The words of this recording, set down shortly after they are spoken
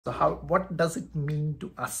So what does it mean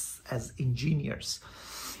to us as engineers?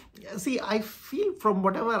 See, I feel from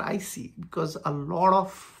whatever I see, because a lot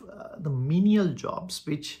of the menial jobs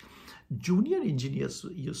which junior engineers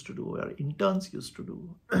used to do, or interns used to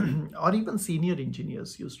do, or even senior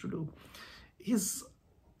engineers used to do, is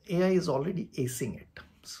AI is already acing it.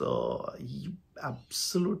 So you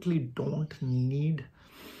absolutely don't need,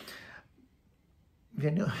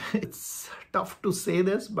 it's tough to say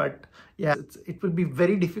this, but yeah, it will be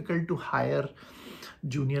very difficult to hire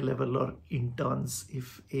junior level or interns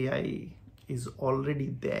if AI is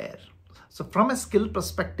already there. So from a skill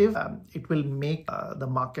perspective, it will make the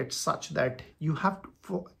market such that you have to,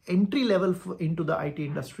 for entry level into the IT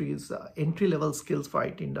industry, entry level skills for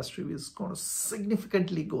IT industry is going to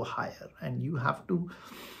significantly go higher, and you have to,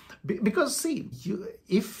 because see,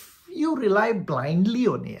 if you rely blindly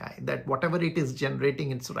on AI, that whatever it is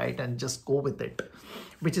generating, it's right, and just go with it,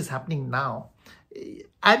 which is happening now,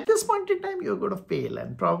 at this point in time, you're going to fail,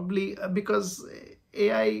 and probably because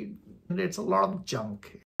AI generates a lot of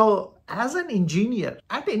junk. So as an engineer,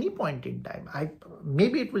 at any point in time,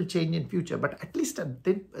 maybe it will change in future, but at least at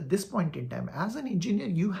this point in time, as an engineer,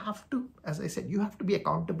 you have to, as I said, you have to be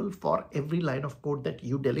accountable for every line of code that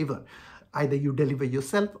you deliver. Either you deliver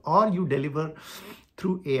yourself or you deliver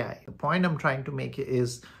through AI. The point I'm trying to make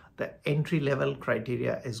is the entry level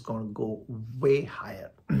criteria is going to go way higher,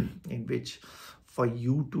 in which for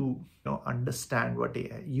you to understand what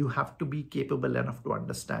AI, you have to be capable enough to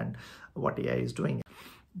understand what AI is doing.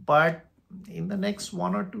 But in the next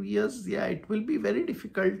 1 or 2 years, yeah, it will be very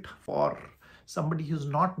difficult for somebody who's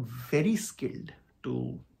not very skilled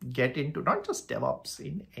to get into not just DevOps,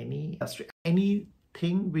 in any industry,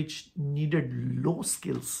 anything which needed low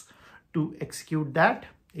skills to execute that,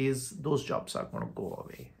 is those jobs are going to go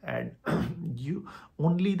away. And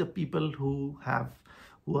only the people who are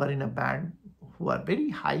in a band, who are very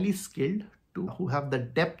highly skilled, who have the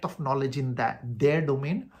depth of knowledge in their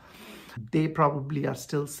domain, they probably are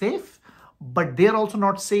still safe, but they're also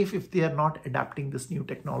not safe if they are not adapting this new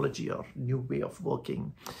technology or new way of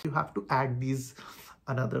working. You have to add these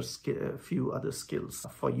few other skills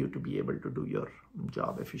for you to be able to do your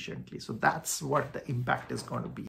job efficiently. So that's what the impact is going to be.